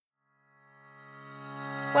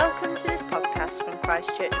Welcome to this podcast from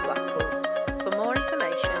Christchurch Blackpool. For more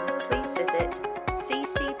information, please visit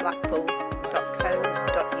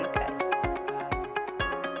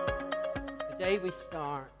ccblackpool.co.uk. Today we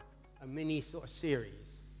start a mini sort of series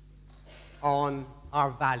on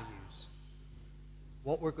our values,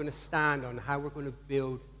 what we're going to stand on, how we're going to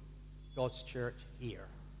build God's church here.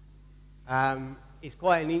 It's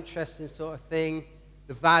quite an interesting sort of thing.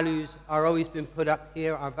 The values are always been put up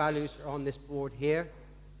here. Our values are on this board here.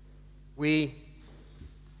 We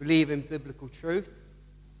believe in biblical truth.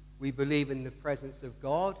 We believe in the presence of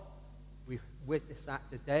God. We witness that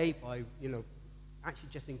today by, actually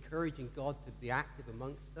just encouraging God to be active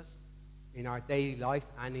amongst us in our daily life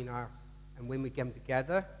and when we get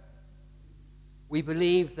together. We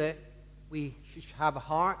believe that we should have a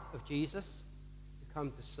heart of Jesus to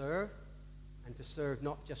come to serve, and to serve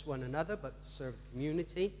not just one another, but to serve the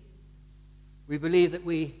community. We believe that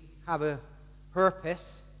we have a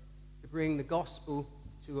purpose to bring the gospel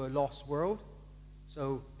to a lost world.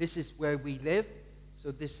 So this is where we live.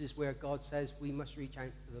 So this is where God says we must reach out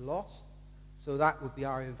to the lost. So that would be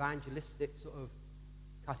our evangelistic sort of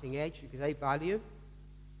cutting edge, you could say, value.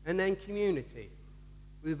 And then community.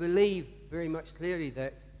 We believe very much clearly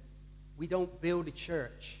that we don't build a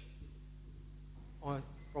church on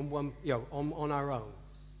our own.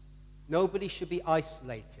 Nobody should be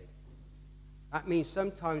isolated. That means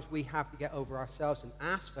sometimes we have to get over ourselves and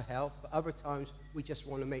ask for help, but other times we just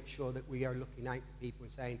want to make sure that we are looking out to people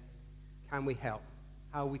and saying, can we help?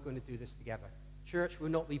 How are we going to do this together? Church will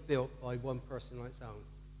not be built by one person on its own.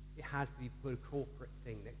 It has to be a corporate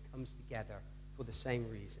thing that comes together for the same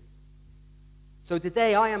reason. So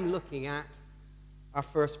today I am looking at our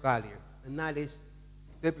first value, and that is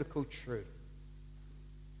biblical truth.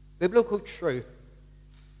 Biblical truth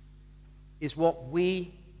is what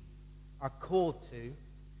we are called to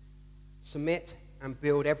submit and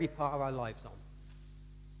build every part of our lives on.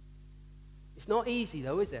 It's not easy,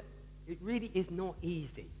 though, is it? It really is not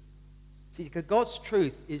easy. See, because God's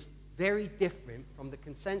truth is very different from the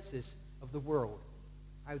consensus of the world,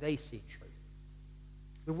 how they see truth.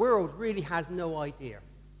 The world really has no idea.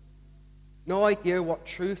 No idea what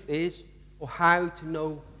truth is or how to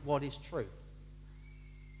know what is truth.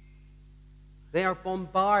 They are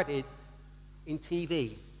bombarded in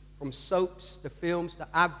TV, from soaps to films to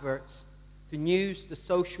adverts to news to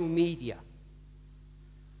social media.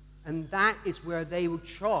 And that is where they will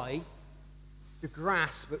try to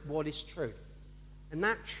grasp at what is truth. And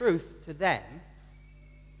that truth to them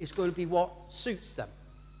is going to be what suits them.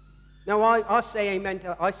 Now, I say amen to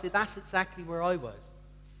that. I say that's exactly where I was.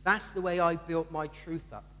 That's the way I built my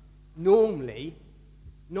truth up. Normally,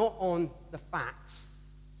 not on the facts,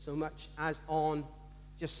 so much as on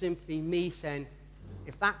just simply me saying,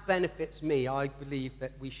 if that benefits me, I believe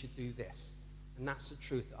that we should do this. And that's the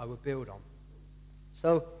truth that I will build on.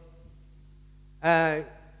 So,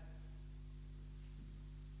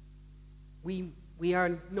 we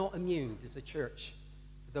are not immune as a church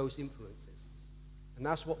to those influences. And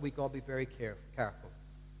that's what we've got to be very careful.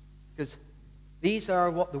 Because these are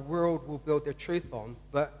what the world will build their truth on,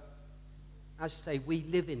 but as I say, we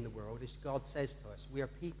live in the world, as God says to us. We are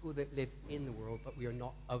people that live in the world, but we are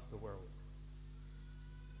not of the world.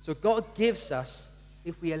 So God gives us,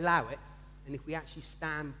 if we allow it, and if we actually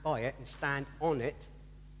stand by it and stand on it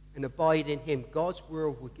and abide in Him, God's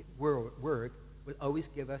word will always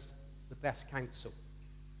give us the best counsel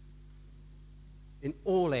in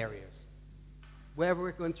all areas, whether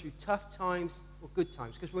we're going through tough times or good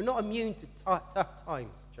times, because we're not immune to tough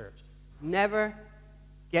times, church. Never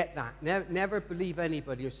get that. Never believe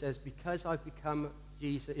anybody who says, because I've become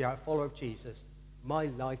a follower of Jesus, my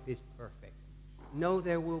life is perfect. No,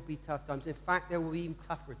 there will be tough times. In fact, there will be even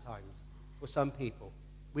tougher times for some people.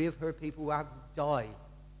 We have heard people who have died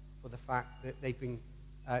for the fact that they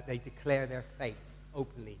declare their faith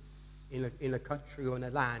openly in a country or in a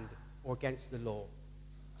land or against the law.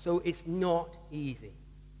 So it's not easy.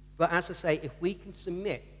 But as I say, if we can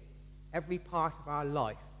submit every part of our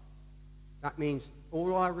life, that means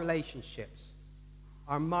all our relationships,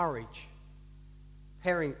 our marriage,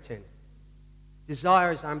 parenting,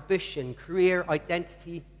 desires, ambition, career,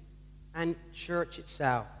 identity, and church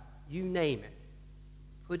itself, you name it.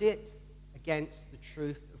 Put it against the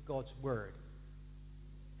truth of God's word.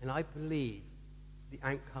 And I believe the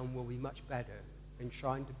outcome will be much better than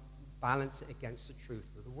trying to balance it against the truth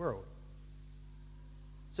of the world.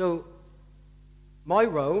 So, my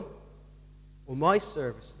role, or my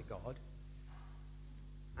service to God,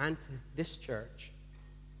 and to this church,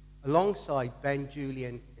 alongside Ben,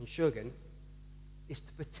 Julian, and Shugan, is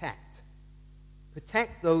to protect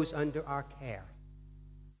those under our care.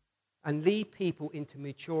 and lead people into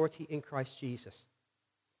maturity in Christ Jesus.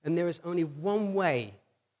 And there is only one way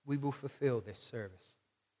we will fulfill this service,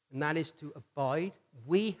 and that is to abide.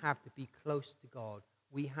 We have to be close to God.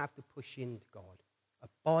 We have to push into God.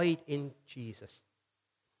 Abide in Jesus.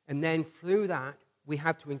 And then through that, we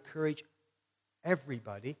have to encourage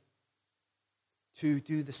everybody to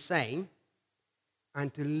do the same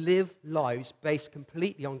and to live lives based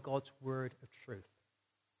completely on God's word of truth.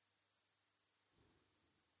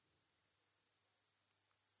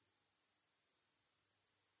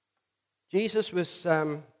 Jesus was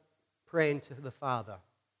praying to the Father.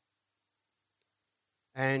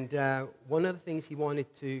 And one of the things he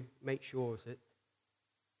wanted to make sure was that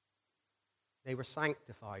they were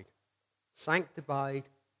sanctified. Sanctified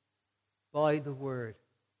by the word,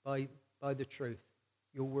 by the truth.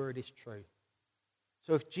 Your word is true.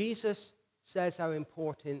 So if Jesus says how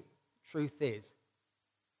important truth is,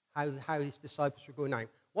 how his disciples were going out,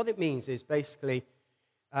 what it means is basically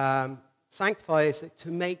sanctify is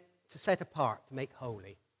to set apart, to make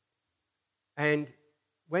holy. And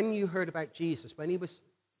when you heard about Jesus, when you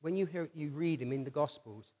read him in the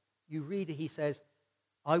Gospels, you read it, he says,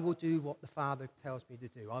 I will do what the Father tells me to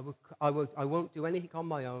do. I won't do anything on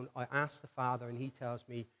my own. I ask the Father, and he tells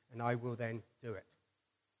me, and I will then do it.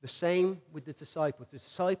 The same with the disciples. The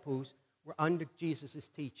disciples were under Jesus'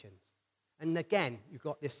 teachings. And again, you've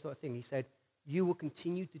got this sort of thing. He said, you will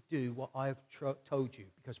continue to do what I have told you,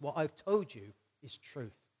 because what I've told you is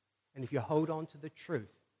truth. And if you hold on to the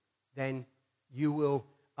truth, then you will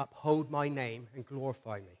uphold my name and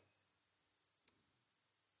glorify me.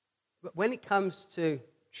 But when it comes to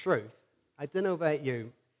truth, I don't know about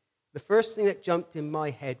you, the first thing that jumped in my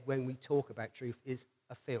head when we talk about truth is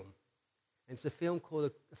a film. And it's a film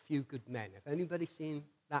called A Few Good Men. Have anybody seen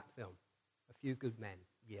that film? A Few Good Men?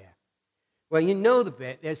 Yeah. Well, you know the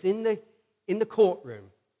bit. There's in the courtroom,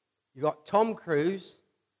 you got Tom Cruise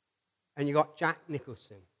and you got Jack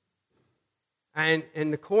Nicholson. And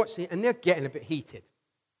in the court scene, and they're getting a bit heated,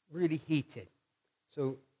 really heated.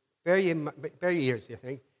 So bear your ears, I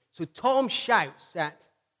think. So Tom shouts at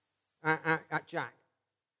Jack,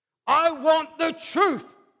 I want the truth.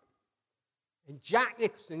 And Jack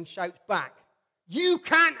Nicholson shouts back, you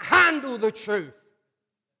can't handle the truth.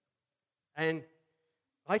 And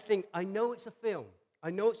I know it's a film.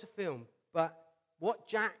 But what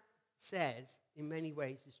Jack says in many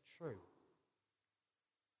ways is true.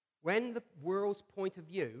 When the world's point of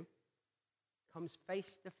view comes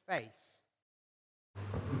face to face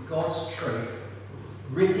with God's truth,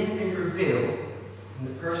 written and revealed in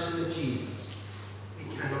the person of Jesus,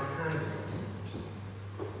 it cannot handle it.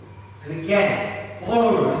 And again,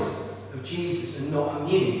 followers of Jesus are not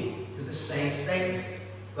immune to the same statement.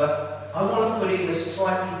 But I want to put it in a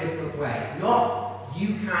slightly different way. Not, you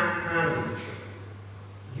can't handle the truth.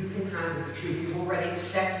 You can handle the truth. You've already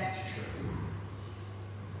accepted the truth.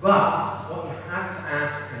 But what you have to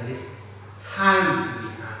ask then is, how do we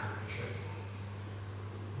handle the truth?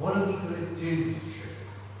 What are we going to do with the truth?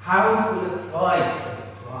 How are we going to apply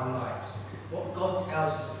truth to our lives? What God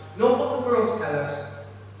tells us. Not what the world tells us,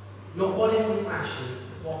 not what is in fashion,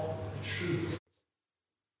 but what the truth is.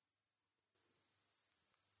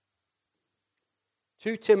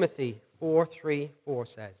 2 Timothy 4:3-4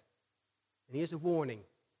 says, and here's a warning.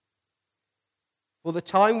 For the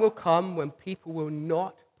time will come when people will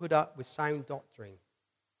not put up with sound doctrine.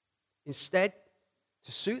 Instead,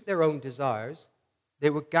 to suit their own desires, they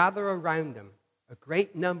will gather around them a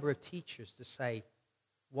great number of teachers to say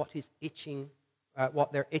what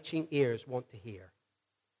their itching ears want to hear.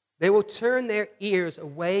 They will turn their ears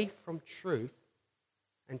away from truth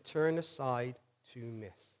and turn aside to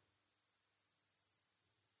myths.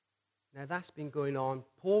 Now that's been going on.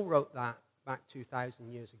 Paul wrote that back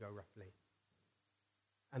 2,000 years ago, roughly.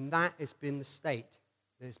 And that has been the state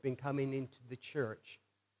that has been coming into the church.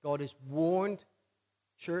 God has warned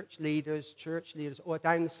church leaders all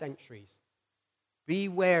down the centuries. Be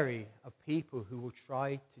wary of people who will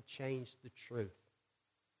try to change the truth.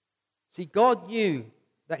 See, God knew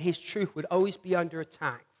that his truth would always be under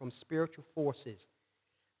attack from spiritual forces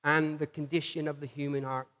and the condition of the human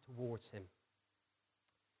heart towards him.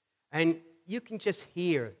 And you can just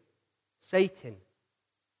hear Satan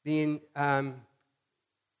being,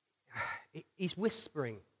 he's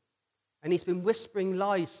whispering. And he's been whispering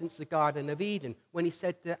lies since the Garden of Eden when he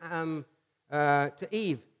said to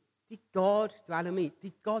Eve, to Adam and Eve,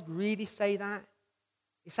 did God really say that?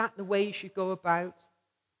 Is that the way you should go about?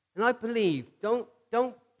 And I believe, don't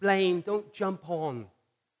blame, don't jump on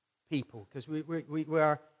people, because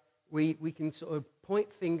we can sort of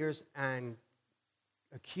point fingers and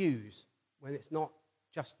accuse when it's not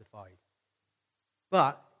justified.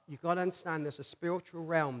 But you've got to understand there's a spiritual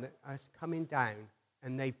realm that is coming down,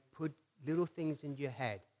 and they put little things into your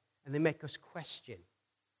head, and they make us question,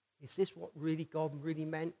 is this what really God really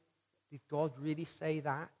meant? Did God really say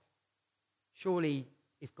that? Surely,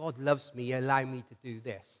 if God loves me, He'll allow me to do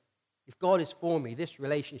this. If God is for me, this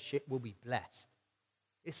relationship will be blessed.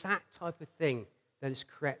 It's that type of thing that has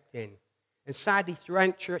crept in. And sadly,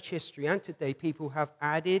 throughout church history and today, people have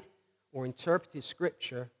added or interpreted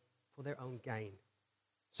Scripture for their own gain.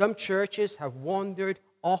 Some churches have wandered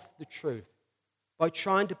off the truth by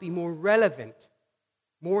trying to be more relevant,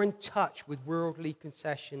 more in touch with worldly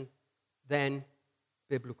concession than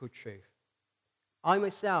biblical truth. I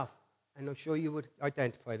myself, and I'm sure you would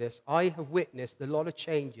identify this, I have witnessed a lot of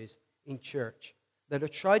changes in church that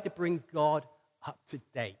have tried to bring God up to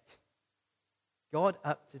date. God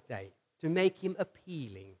up to date, to make Him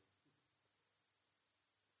appealing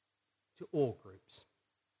to all groups.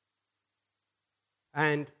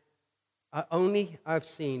 And only I've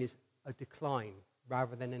seen is a decline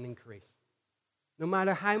rather than an increase. No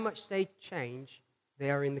matter how much they change, they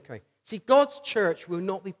are in the decline. See, God's church will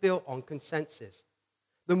not be built on consensus.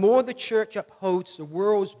 The more the church upholds the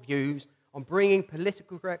world's views on bringing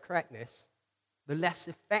political correctness, the less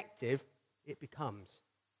effective it becomes.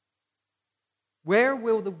 Where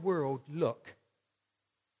will the world look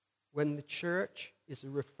when the church is a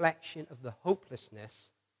reflection of the hopelessness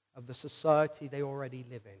of the society they already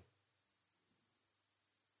live in?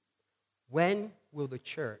 When will the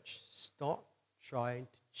church stop trying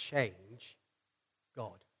to change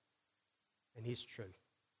God and His truth?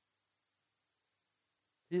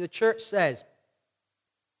 See, the church says,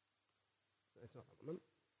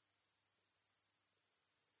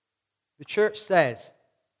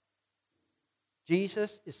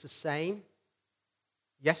 Jesus is the same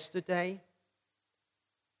yesterday,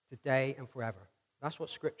 today, and forever. That's what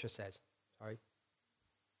Scripture says.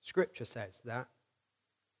 Scripture says that.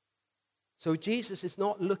 So Jesus is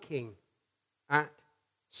not looking at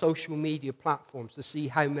social media platforms to see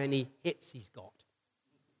how many hits he's got.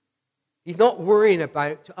 He's not worrying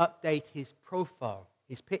about to update his profile,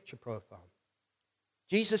 his picture profile.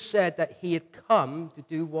 Jesus said that he had come to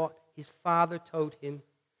do what his Father told him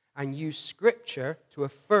and use Scripture to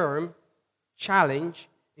affirm, challenge,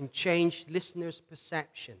 and change listeners'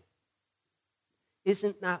 perception.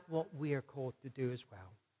 Isn't that what we are called to do as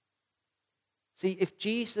well? See, if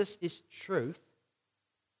Jesus is truth,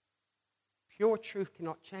 pure truth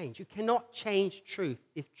cannot change. You cannot change truth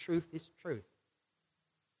if truth is truth.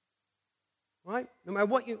 Right? No matter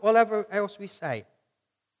whatever else we say.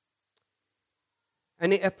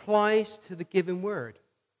 And it applies to the given word.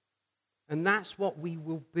 And that's what we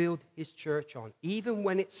will build His church on. Even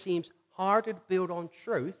when it seems harder to build on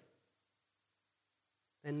truth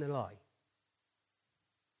than the lie.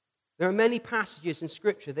 There are many passages in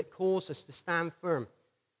Scripture that cause us to stand firm,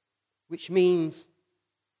 which means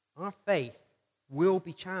our faith will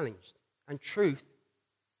be challenged and truth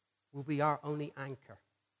will be our only anchor.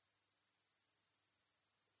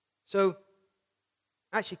 So,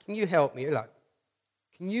 actually, can you help me?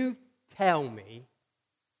 Can you tell me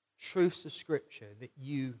truths of Scripture that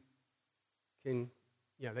you can,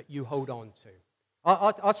 that you hold on to?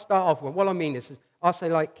 I'll start off with what I mean is I'll say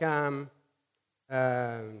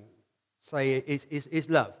is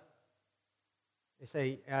love. They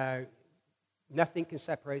say nothing can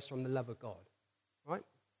separate us from the love of God. Right?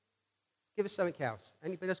 Give us something else.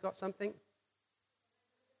 Anybody else got something?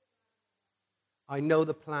 I know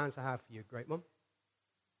the plans I have for you, great mom.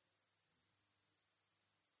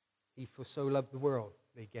 He for so loved the world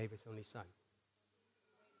that He gave His only Son.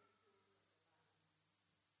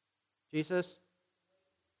 Jesus,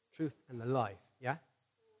 truth, and the life. Yeah?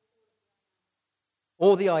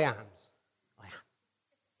 All the I ams. I am.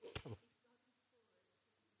 Come on.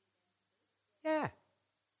 Yeah.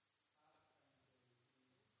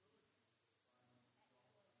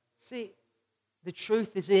 See, the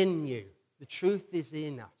truth is in you. The truth is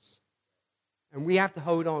in us. And we have to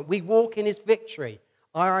hold on. We walk in His victory.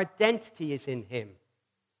 Our identity is in Him.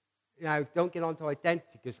 Now, don't get onto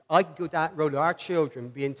identity, because I can go down that road of our children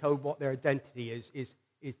being told what their identity is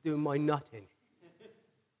doing my nutting.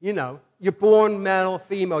 You're born male or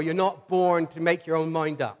female. You're not born to make your own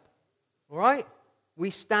mind up. All right? We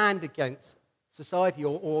stand against society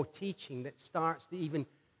or teaching that starts to even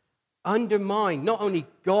undermine not only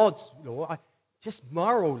God's law, just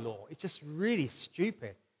moral law. It's just really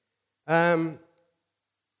stupid.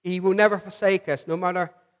 He will never forsake us. No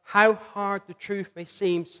matter how hard the truth may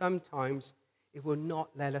seem sometimes, it will not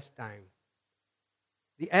let us down.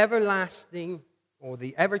 The everlasting or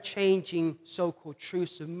the ever-changing so-called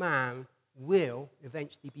truths of man will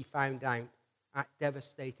eventually be found out at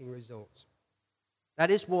devastating results.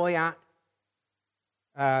 That is why at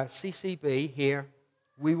CCB here,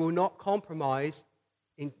 we will not compromise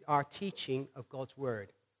in our teaching of God's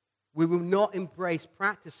Word. We will not embrace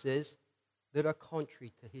practices that are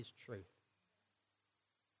contrary to His truth.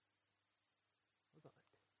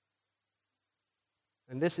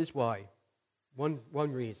 And this is why. One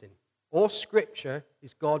reason. All Scripture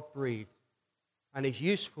is God-breathed and is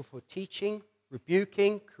useful for teaching,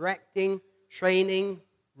 rebuking, correcting, training,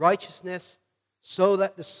 righteousness, so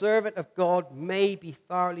that the servant of God may be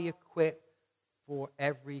thoroughly equipped for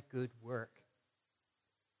every good work.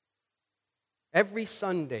 Every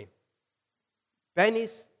Sunday, Ben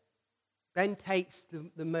takes the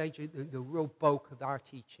real bulk of our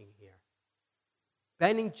teaching here.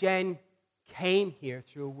 Ben and Jen came here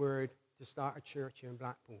through a word to start a church here in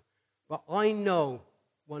Blackpool. But I know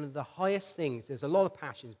one of the highest things, there's a lot of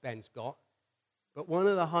passions Ben's got, but one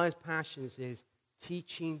of the highest passions is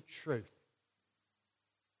teaching truth.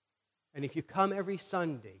 And if you come every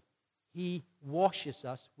Sunday, he washes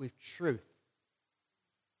us with truth.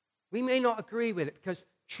 We may not agree with it because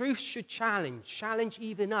truth should challenge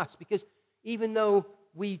even us. Because even though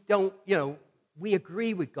we don't, we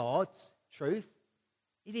agree with God's truth,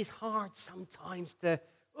 it is hard sometimes to,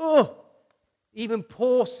 even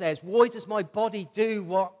Paul says, why does my body do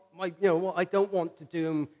what I don't want to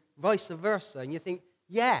do, and vice versa? And you think,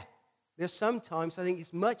 there's sometimes I think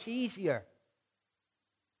it's much easier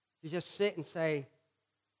to just sit and say,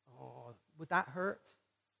 oh, would that hurt?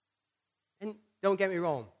 And don't get me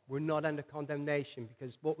wrong, we're not under condemnation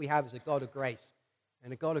because what we have is a God of grace.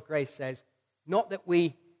 And a God of grace says, not that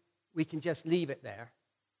we can just leave it there.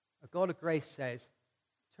 A God of grace says,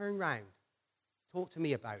 turn round, talk to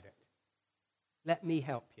me about it. Let me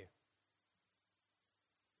help you.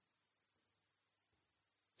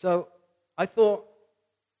 So I thought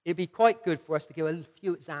it'd be quite good for us to give a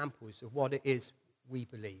few examples of what it is we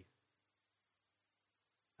believe.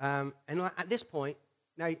 And at this point,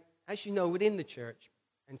 now, as you know, within the church,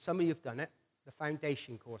 and some of you have done it, the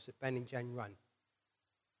foundation course that Ben and Jen run.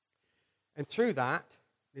 And through that,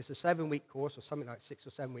 there's a 7-week course or something like 6 or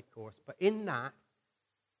 7 week course. But in that,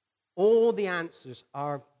 all the answers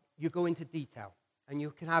are, you go into detail. And you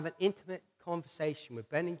can have an intimate conversation with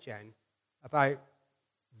Ben and Jen about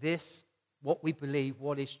this, what we believe,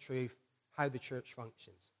 what is truth, how the church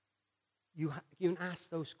functions. You can ask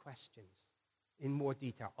those questions in more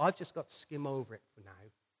detail. I've just got to skim over it for now.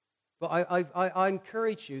 But I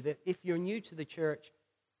encourage you that if you're new to the church,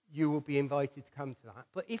 you will be invited to come to that.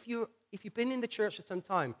 But if you've been in the church for some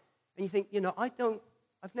time and you think,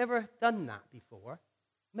 I've never done that before,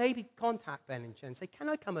 maybe contact Ben and Jen and say, can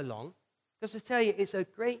I come along? Because I tell you, it's a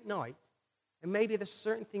great night, and maybe there's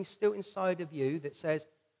certain things still inside of you that says,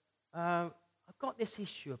 I've got this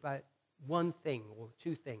issue about one thing or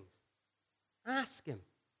two things. Ask them.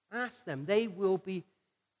 Ask them. They will be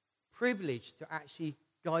privileged to actually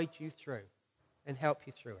guide you through and help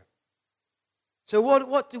you through it. So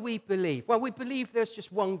what do we believe? Well, we believe there's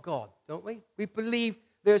just one God, don't we? We believe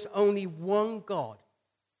there's only one God.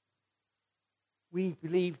 We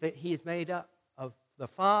believe that He is made up of the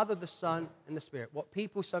Father, the Son, and the Spirit, what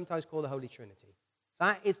people sometimes call the Holy Trinity.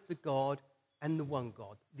 That is the God and the one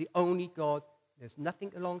God, the only God. There's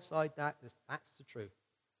nothing alongside that. That's the truth.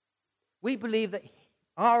 We believe that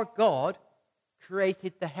our God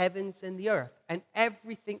created the heavens and the earth and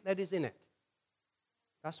everything that is in it.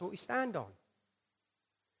 That's what we stand on.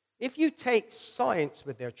 If you take science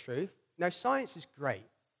with their truth, now science is great.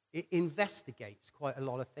 It investigates quite a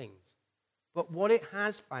lot of things. But what it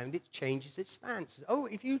has found, it changes its stance.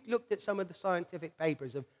 If you looked at some of the scientific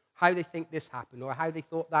papers of how they think this happened, or how they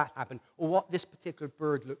thought that happened, or what this particular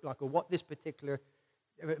bird looked like, or what this particular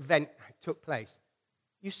event took place,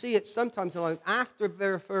 you see it sometimes after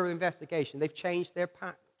very further investigation, they've changed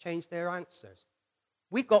their answers.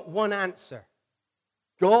 We've got one answer.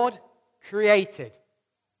 God created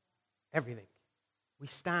everything. We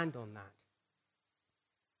stand on that.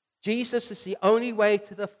 Jesus is the only way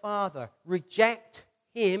to the Father. Reject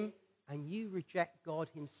Him, and you reject God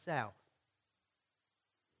Himself.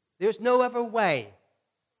 There's no other way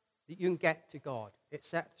that you can get to God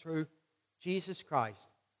except through Jesus Christ.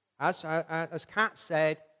 As Kat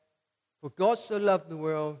said, for God so loved the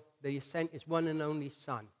world that He sent His one and only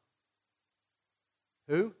Son.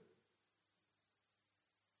 Who?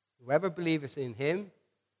 Whoever believeth in Him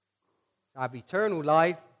shall have eternal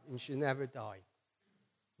life and shall never die.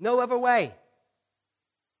 No other way.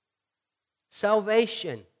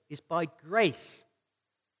 Salvation is by grace.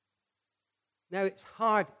 Now, it's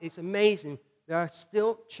hard. It's amazing. There are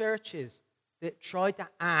still churches that try to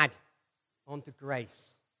add onto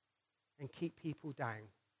grace. and keep people down.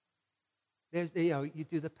 You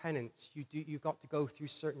do the penance. You've got to go through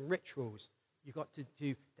certain rituals. You've got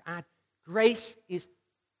to add. Grace is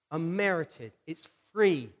unmerited. It's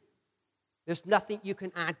free. There's nothing you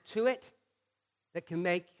can add to it that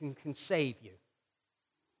can save you.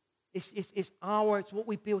 It's what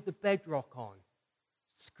we build the bedrock on.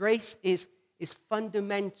 Grace is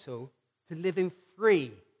fundamental to living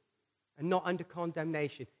free and not under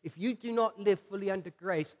condemnation. If you do not live fully under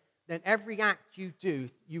grace, then every act you do,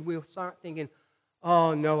 you will start thinking,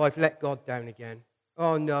 oh no, I've let God down again.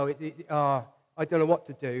 Oh no, I don't know what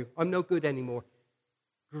to do. I'm no good anymore.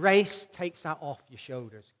 Grace takes that off your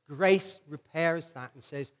shoulders. Grace repairs that and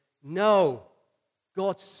says, no,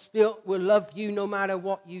 God still will love you no matter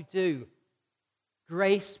what you do.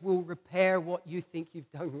 Grace will repair what you think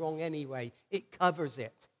you've done wrong anyway. It covers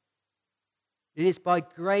it. It is by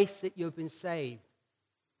grace that you've been saved.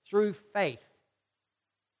 Through faith.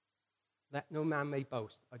 Let no man may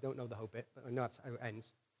boast. I don't know the whole bit, but I know that's how it ends.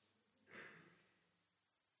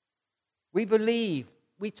 We believe.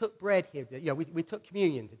 We took bread here. We took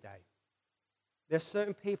communion today. There's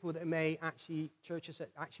certain people that churches that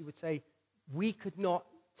actually would say, we could not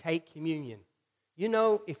take communion. You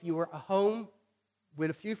know, if you were at home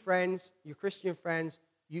with a few friends, your Christian friends,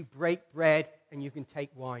 you break bread and you can take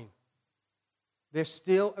wine. There's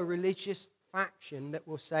still a religious faction that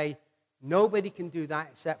will say, nobody can do that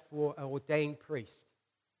except for an ordained priest.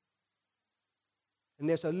 And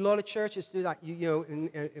there's a lot of churches do that.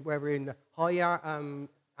 Whether in the higher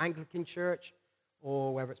Anglican church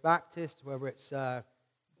or whether it's Baptist, whether it's, no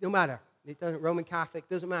matter. It doesn't, Roman Catholic,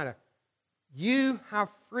 doesn't matter. You have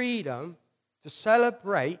freedom to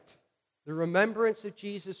celebrate the remembrance of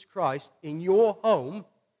Jesus Christ in your home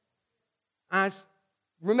as,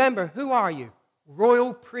 remember, who are you?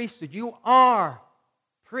 Royal priesthood. You are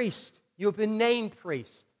priest. You have been named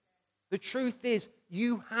priest. The truth is,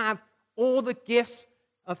 you have all the gifts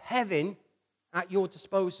of heaven at your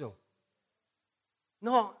disposal.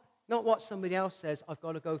 Not what somebody else says, I've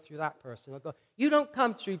got to go through that person. You don't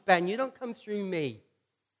come through Ben. You don't come through me.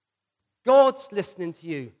 God's listening to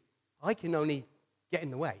you. I can only get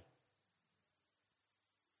in the way.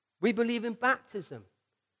 We believe in baptism.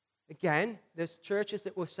 Again, there's churches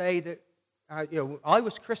that will say that, I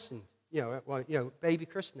was christened, baby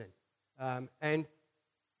christening. And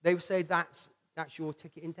they would say that's your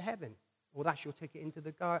ticket into heaven, or that's your ticket into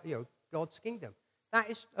the God's kingdom.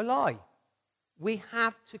 That is a lie. We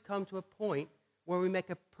have to come to a point where we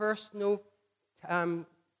make a personal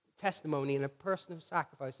testimony and a personal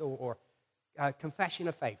sacrifice, or confession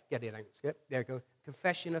of faith. Get it, Skip. There you go.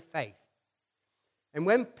 Confession of faith. And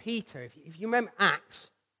when Peter, if you remember Acts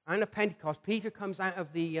and the Pentecost, Peter comes out of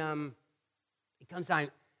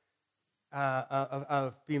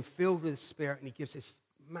of being filled with the Spirit, and he gives this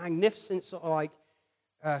magnificent sort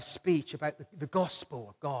of speech about the gospel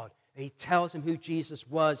of God. And he tells them who Jesus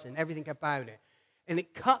was and everything about it. And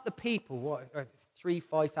it cut the people,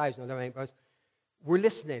 5,000, I don't know how many it was, were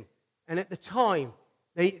listening. And at the time,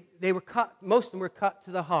 they were cut, most of them were cut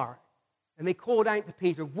to the heart. And they called out to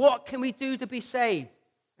Peter, what can we do to be saved?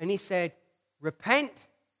 And he said, repent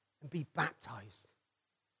and be baptized.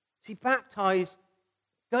 See, baptized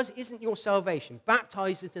isn't your salvation.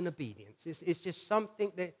 Baptized is an obedience. It's just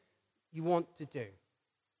something that you want to do.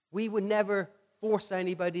 We would never force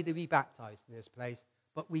anybody to be baptized in this place,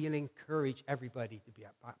 but we will encourage everybody to be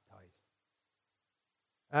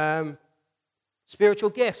baptized. Spiritual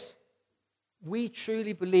gifts. We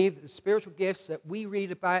truly believe that the spiritual gifts that we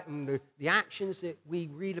read about and the actions that we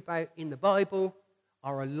read about in the Bible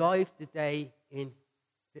are alive today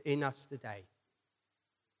in us today.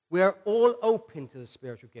 We are all open to the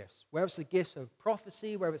spiritual gifts, whether it's the gift of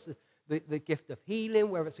prophecy, whether it's the gift of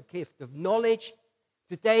healing, whether it's a gift of knowledge.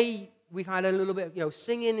 Today, we've had a little bit of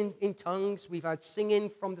singing in tongues. We've had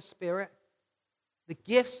singing from the Spirit. The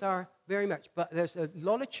gifts are very much, but there's a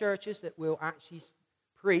lot of churches that will actually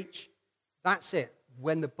preach. That's it.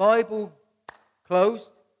 When the Bible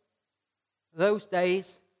closed, those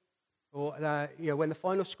days, or when the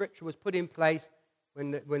final scripture was put in place,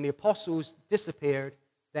 when the apostles disappeared,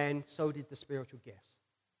 then so did the spiritual gifts.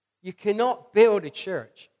 You cannot build a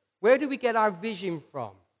church. Where do we get our vision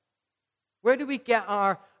from? Where do we get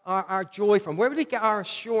our joy from? Where do we get our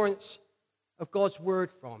assurance of God's word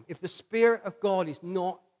from? If the Spirit of God is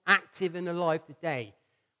not active and alive today,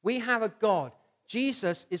 we have a God.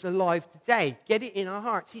 Jesus is alive today. Get it in our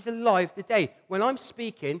hearts. He's alive today. While I'm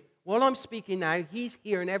speaking now, he's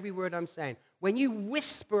hearing every word I'm saying. When you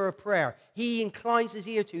whisper a prayer, he inclines his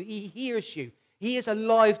ear to you. He hears you. He is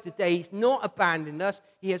alive today. He's not abandoned us.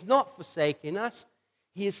 He has not forsaken us.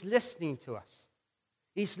 He is listening to us.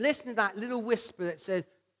 He's listening to that little whisper that says,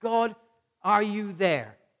 God, are you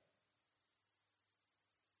there?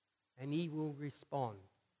 And he will respond.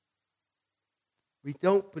 We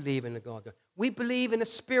don't believe in a God. We believe in a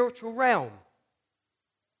spiritual realm.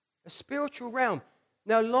 A spiritual realm.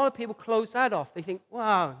 Now, a lot of people close that off. They think,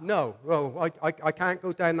 wow, no, I can't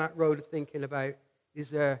go down that road of thinking about, is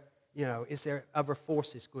there other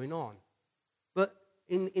forces going on? But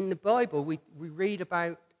in the Bible, we read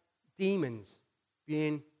about demons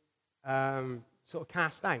being sort of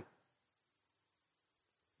cast out.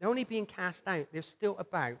 They're only being cast out. They're still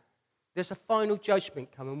about. There's a final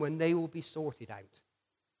judgment coming when they will be sorted out,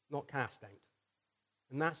 not cast out.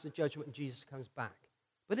 And that's the judgment when Jesus comes back.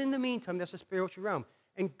 But in the meantime, there's a spiritual realm.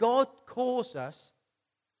 And God calls us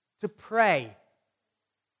to pray,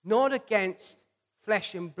 not against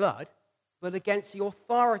flesh and blood, but against the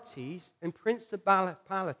authorities and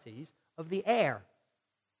principalities of the air.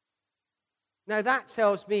 Now that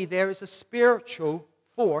tells me there is a spiritual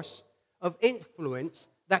force of influence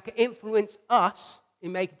that can influence us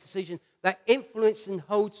in making decisions, that influences and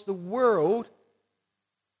holds the world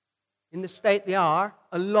in the state they are,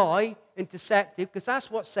 a lie and deceptive, because that's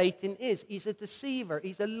what Satan is. He's a deceiver.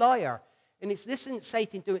 He's a liar. And this isn't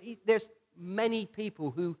Satan doing. There's many people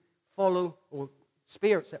who follow, or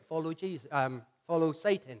spirits that follow Jesus, follow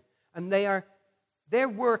Satan, and their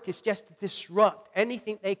work is just to disrupt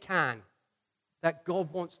anything they can that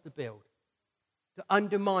God wants to build, to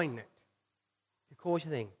undermine it, to cause a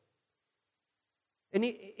thing. And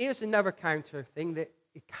here's another counter thing that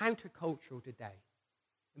is countercultural today.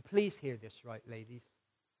 And please hear this right, ladies.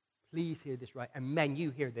 Please hear this right. And men, you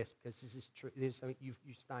hear this because this is true. This is something you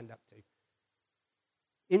stand up to.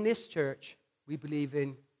 In this church, we believe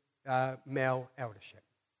in male eldership.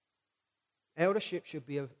 Eldership should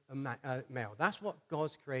be a male. That's what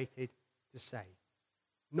God's created to say.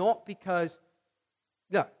 Not because,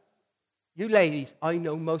 look, you ladies, I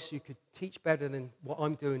know most of you could teach better than what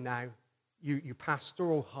I'm doing now. Your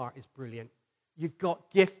pastoral heart is brilliant. You've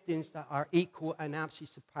got giftings that are equal and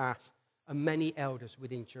absolutely surpass many elders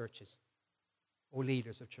within churches or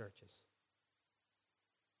leaders of churches.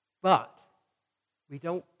 But we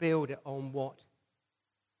don't build it on what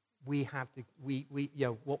we have to,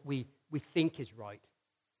 what we think is right.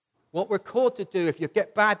 What we're called to do, if you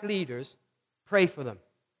get bad leaders, pray for them.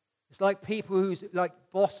 It's like people who's like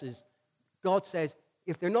bosses. God says,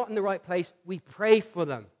 if they're not in the right place, we pray for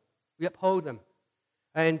them. We uphold them.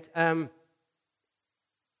 And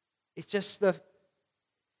it's just the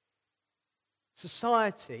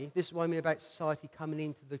society, this is what I mean about society coming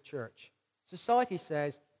into the church. Society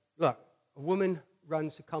says, look, a woman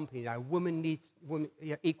runs a company now. A woman needs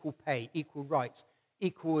equal pay, equal rights,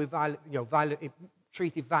 equal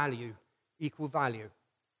treated value, equal value.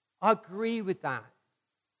 I agree with that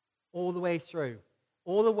all the way through.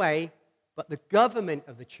 All the way, but the government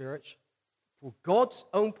of the church, for God's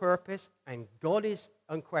own purpose, and God is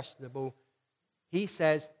unquestionable, he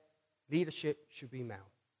says leadership should be male.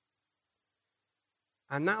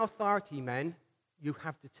 And that authority, men, you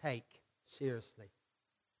have to take seriously.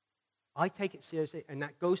 I take it seriously, and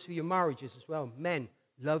that goes for your marriages as well. Men,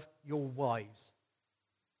 love your wives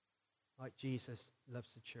like Jesus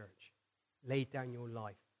loves the church. Lay down your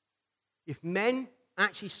life. If men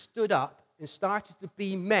actually stood up and started to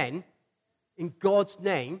be men in God's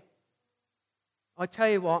name, I tell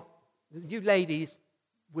you what, you ladies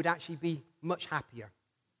would actually be much happier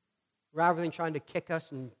rather than trying to kick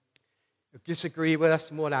us and disagree with us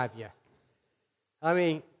and what have you. I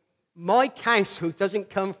mean, my counsel doesn't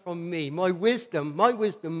come from me. My wisdom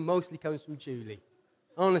mostly comes from Julie.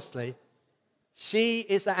 Honestly. She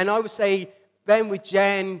is, and I would say Ben with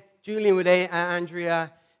Jen, Julian with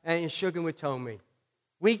Andrea, and Sugar with Tommy.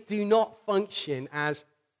 We do not function as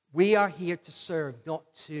we are here to serve, not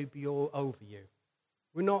to be all over you.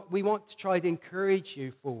 We want to try to encourage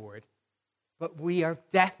you forward, but we are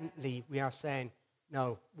saying,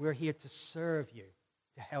 no, we're here to serve you,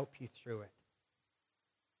 to help you through it.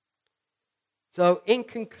 So, in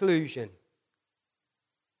conclusion,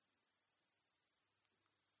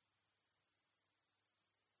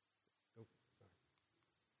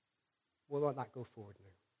 what about that go forward now?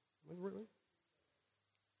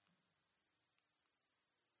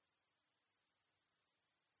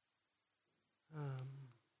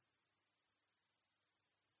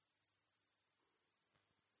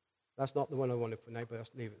 That's not the one I wanted for now, but I'll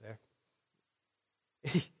leave it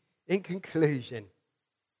there. In conclusion,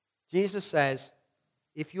 Jesus says,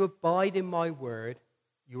 if you abide in my word,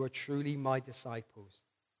 you are truly my disciples,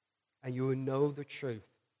 and you will know the truth,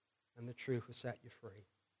 and the truth will set you free.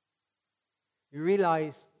 You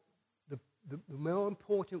realize the more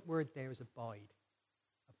important word there is abide.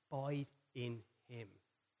 abide in him.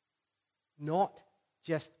 Not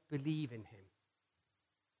just believe in him.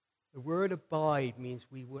 The word abide means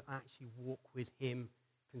we will actually walk with him,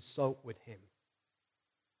 consult with him.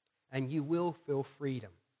 And you will feel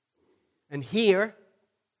freedom. And here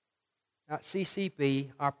at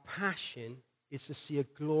CCB, our passion is to see a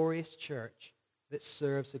glorious church that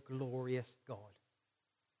serves a glorious God.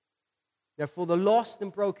 Now, for the lost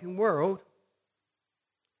and broken world,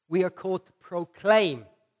 we are called to proclaim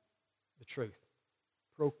the truth.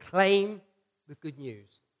 Proclaim the good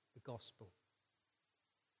news, the gospel.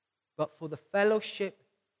 But for the fellowship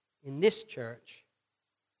in this church,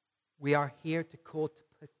 we are here to call to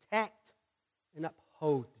protect and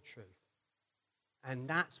uphold the truth. And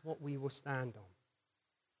that's what we will stand on.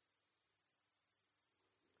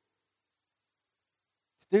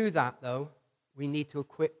 To do that, though, we need to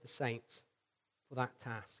equip the saints for that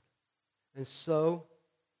task. And so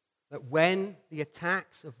that when the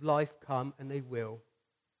attacks of life come, and they will,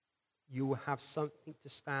 you will have something to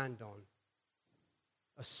stand on,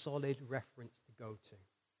 a solid reference to go to.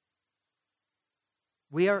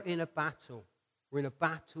 We are in a battle. We're in a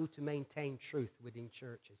battle to maintain truth within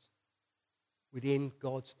churches, within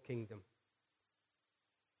God's kingdom.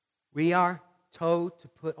 We are told to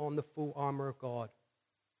put on the full armor of God.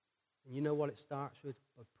 And you know what it starts with?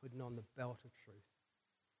 By putting on the belt of truth.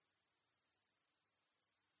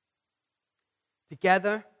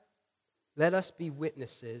 Together, let us be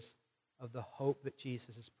witnesses of the hope that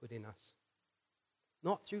Jesus has put in us.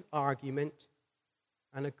 Not through argument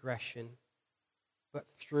and aggression, but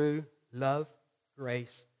through love,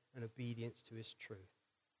 grace, and obedience to his truth.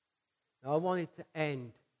 Now, I wanted to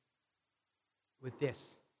end with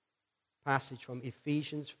this passage from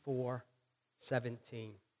Ephesians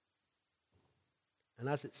 4:17. And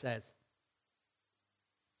as it says,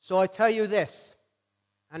 "So I tell you this,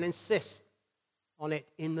 and insist on it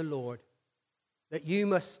in the Lord, that you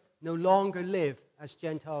must no longer live as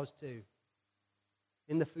Gentiles do,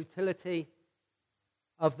 in the futility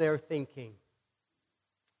of their thinking.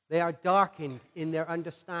 They are darkened in their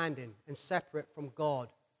understanding and separate from God,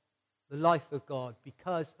 the life of God,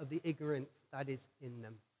 because of the ignorance that is in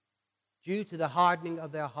them. Due to the hardening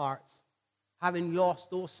of their hearts, having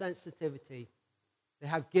lost all sensitivity, they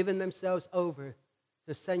have given themselves over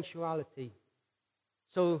to sensuality,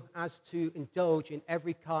 so as to indulge in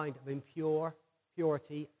every kind of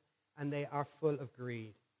impurity, and they are full of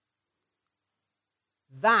greed.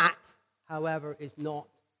 That, however, is not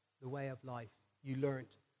the way of life you learned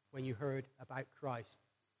when you heard about Christ,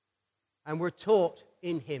 and were taught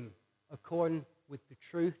in him according with the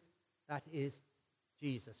truth that is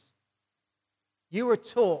Jesus. You were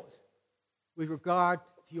taught with regard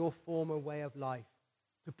to your former way of life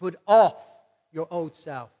to put off your old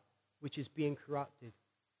self, which is being corrupted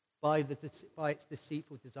by its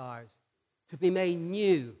deceitful desires, to be made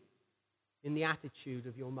new in the attitude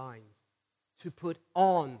of your minds, to put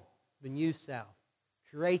on the new self,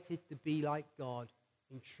 created to be like God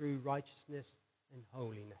in true righteousness and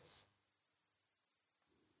holiness."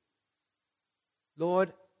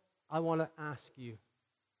 Lord, I want to ask you,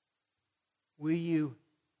 will you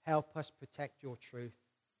help us protect your truth?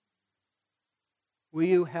 Will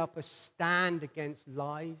you help us stand against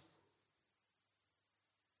lies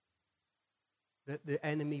that the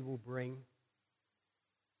enemy will bring?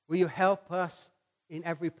 Will you help us in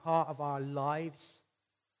every part of our lives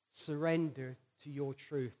surrender to your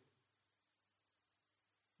truth?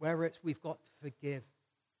 Whether it's we've got to forgive,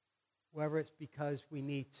 whether it's because we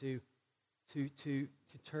need to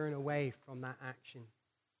turn away from that action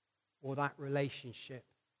or that relationship.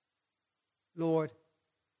 Lord,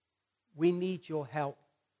 we need your help,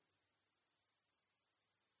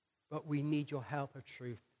 but we need your help of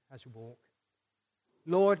truth as we walk.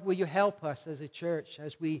 Lord, will you help us as a church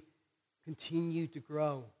as we continue to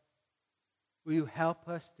grow? Will you help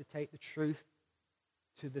us to take the truth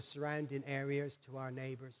to the surrounding areas, to our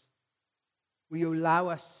neighbors? Will you allow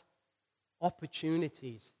us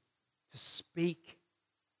opportunities to speak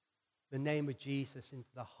the name of Jesus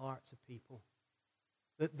into the hearts of people,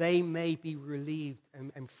 that they may be relieved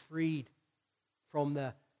and freed from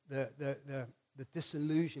the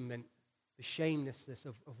disillusionment, the shamelessness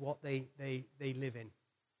of what they live in.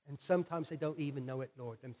 And sometimes they don't even know it,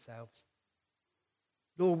 Lord, themselves.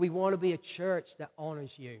 Lord, we want to be a church that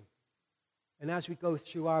honors you. And as we go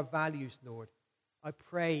through our values, Lord, I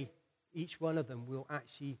pray each one of them will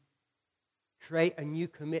actually create a new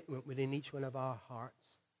commitment within each one of our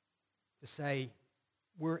hearts to say,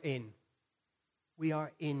 we're in. We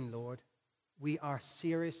are in, Lord. We are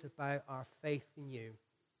serious about our faith in you.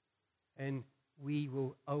 And we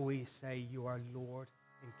will always say, you are Lord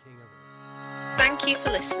and King of all. Thank you for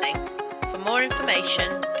listening. For more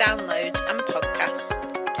information, downloads and podcasts,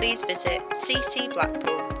 please visit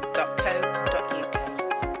ccblackpool.co.uk.